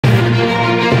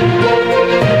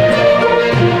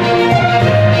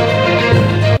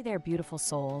beautiful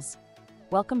souls.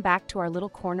 Welcome back to our little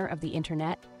corner of the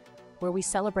internet, where we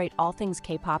celebrate all things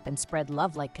K-pop and spread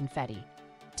love like confetti.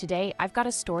 Today, I've got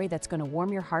a story that's going to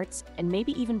warm your hearts and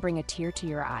maybe even bring a tear to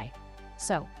your eye.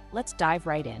 So, let's dive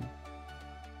right in.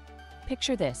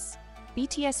 Picture this.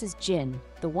 BTS's Jin,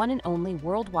 the one and only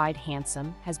worldwide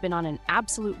handsome, has been on an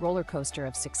absolute roller coaster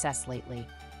of success lately.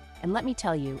 And let me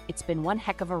tell you, it's been one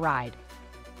heck of a ride.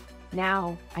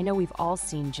 Now, I know we've all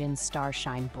seen Jin's star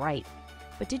shine bright,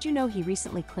 but did you know he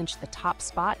recently clinched the top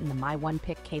spot in the My One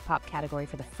Pick K-pop category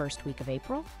for the first week of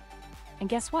April? And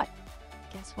guess what?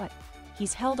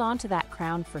 He's held on to that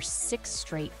crown for 6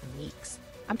 straight weeks.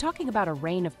 I'm talking about a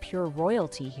reign of pure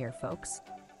royalty here, folks.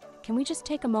 Can we just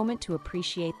take a moment to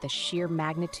appreciate the sheer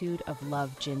magnitude of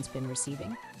love Jin's been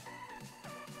receiving?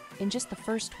 In just the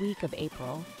first week of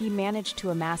April, he managed to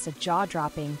amass a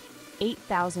jaw-dropping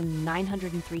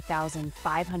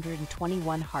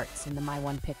 8,903,521 hearts in the My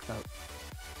One Pick vote.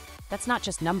 That's not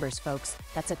just numbers, folks.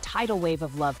 That's a tidal wave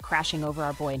of love crashing over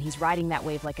our boy, and he's riding that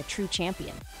wave like a true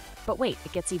champion. But wait,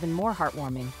 it gets even more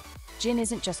heartwarming. Jin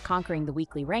isn't just conquering the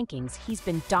weekly rankings, he's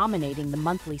been dominating the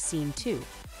monthly scene too.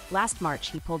 Last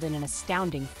March, he pulled in an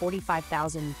astounding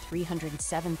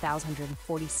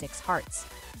 45,307,046 hearts,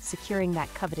 securing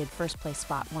that coveted first-place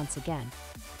spot once again.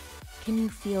 Can you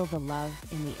feel the love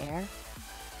in the air?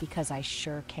 Because I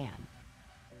sure can.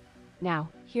 Now,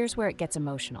 here's where it gets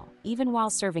emotional. Even while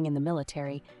serving in the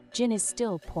military, Jin is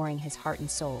still pouring his heart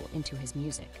and soul into his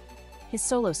music. His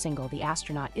solo single, The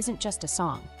Astronaut, isn't just a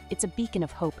song. It's a beacon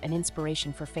of hope and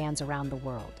inspiration for fans around the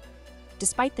world.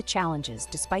 Despite the challenges,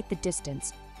 despite the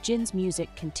distance, Jin's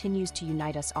music continues to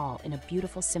unite us all in a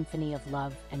beautiful symphony of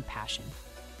love and passion.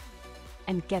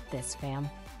 And get this, fam.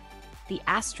 The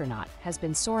Astronaut has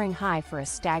been soaring high for a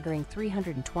staggering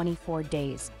 324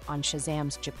 days on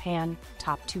Shazam's Japan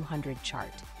Top 200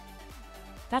 chart.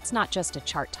 That's not just a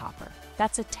chart topper.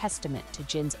 That's a testament to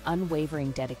Jin's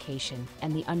unwavering dedication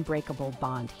and the unbreakable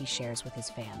bond he shares with his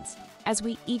fans. As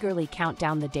we eagerly count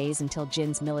down the days until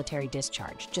Jin's military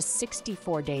discharge, just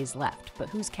 64 days left, but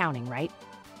who's counting, right?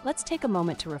 Let's take a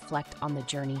moment to reflect on the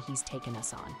journey he's taken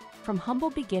us on. From humble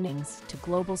beginnings to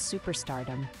global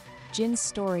superstardom, Jin's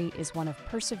story is one of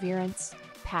perseverance,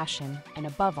 passion, and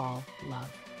above all,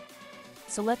 love.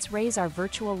 So let's raise our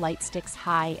virtual light sticks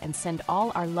high and send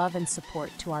all our love and support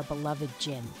to our beloved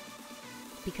Jin.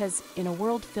 Because in a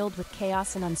world filled with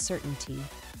chaos and uncertainty,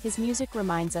 his music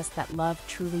reminds us that love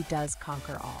truly does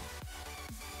conquer all.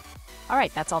 All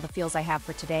right, that's all the feels I have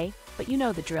for today, but you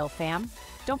know the drill, fam.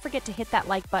 Don't forget to hit that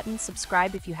like button,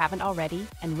 subscribe if you haven't already,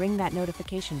 and ring that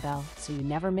notification bell so you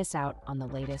never miss out on the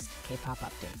latest K-pop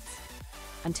updates.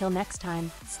 Until next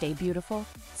time, stay beautiful,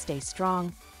 stay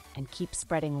strong, and keep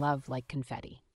spreading love like confetti.